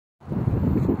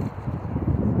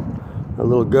A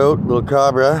little goat, little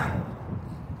cabra.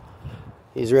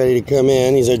 He's ready to come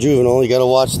in. He's our juvenile. You got to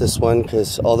watch this one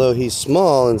because although he's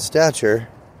small in stature,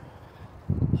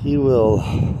 he will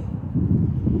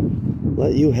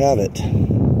let you have it.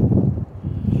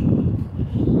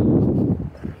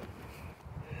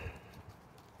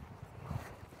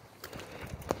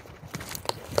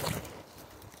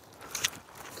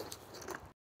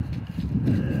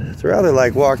 It's rather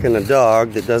like walking a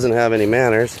dog that doesn't have any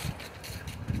manners.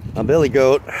 A billy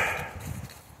goat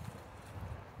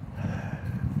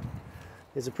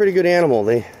is a pretty good animal.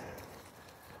 They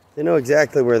know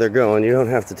exactly where they're going. You don't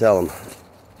have to tell them.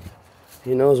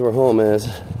 He knows where home is.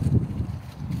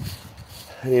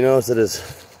 And he knows that his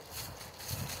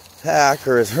pack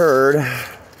or his herd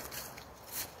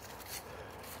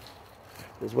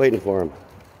is waiting for him.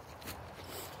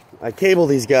 I cable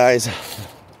these guys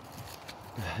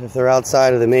if they're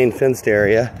outside of the main fenced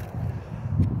area.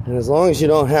 And as long as you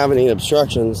don't have any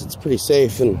obstructions, it's pretty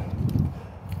safe and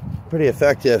pretty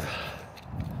effective.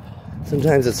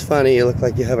 Sometimes it's funny, you look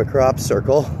like you have a crop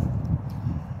circle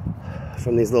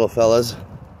from these little fellas.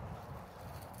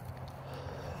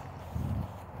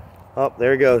 Oh,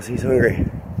 there he goes, he's hungry.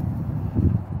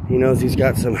 He knows he's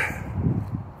got some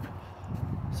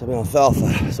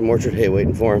alfalfa, some orchard hay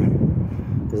waiting for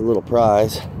him. His little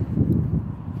prize.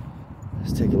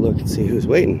 Let's take a look and see who's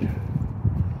waiting.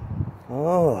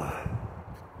 Oh,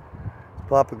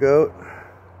 Papa Goat.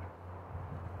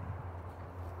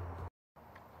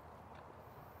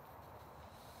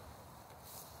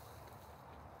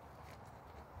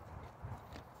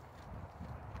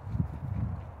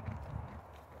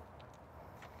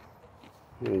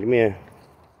 Give me a... I'm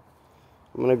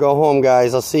gonna go home,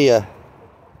 guys. I'll see ya.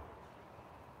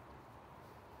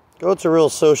 Goats are real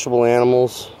sociable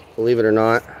animals, believe it or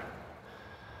not.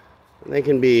 They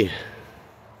can be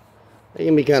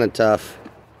kind of tough,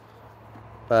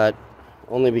 but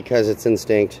only because it's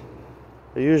instinct.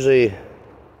 They're usually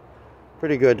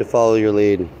pretty good to follow your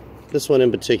lead. This one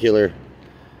in particular,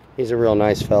 he's a real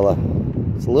nice fella.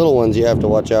 It's the little ones you have to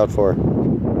watch out for.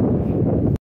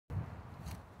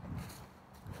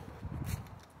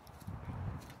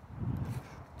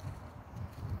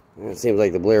 It seems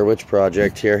like the Blair Witch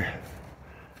Project here.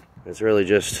 It's really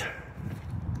just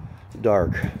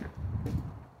dark.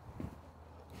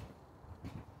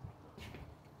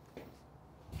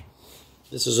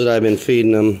 This is what I've been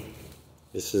feeding them.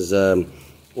 This is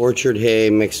orchard hay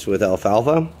mixed with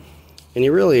alfalfa. And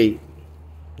you really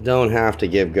don't have to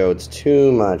give goats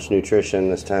too much nutrition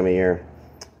this time of year.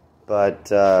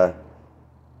 But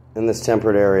in this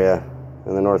temperate area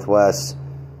in the northwest,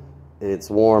 it's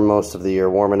warm most of the year,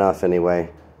 warm enough anyway,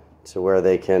 to where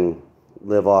they can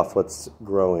live off what's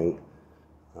growing.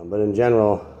 But in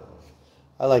general,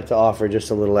 I like to offer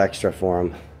just a little extra for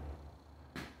them.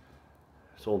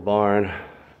 This old barn,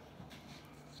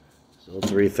 this old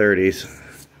 330s.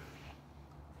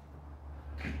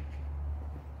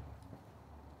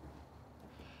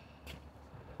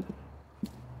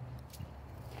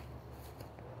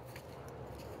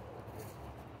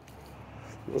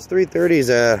 Those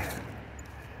 330s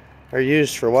are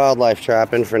used for wildlife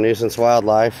trapping, for nuisance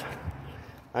wildlife.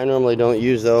 I normally don't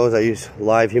use those. I use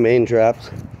live humane traps.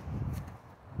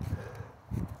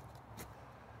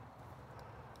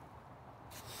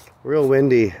 Real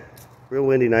windy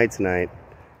night tonight.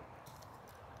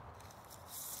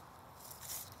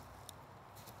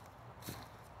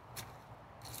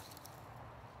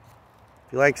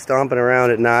 If you like stomping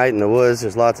around at night in the woods,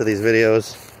 there's lots of these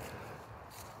videos.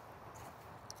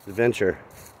 Adventure.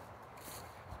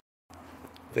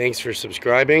 Thanks for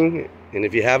subscribing, and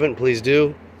if you haven't, please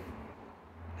do.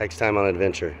 Next time on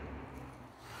Adventure.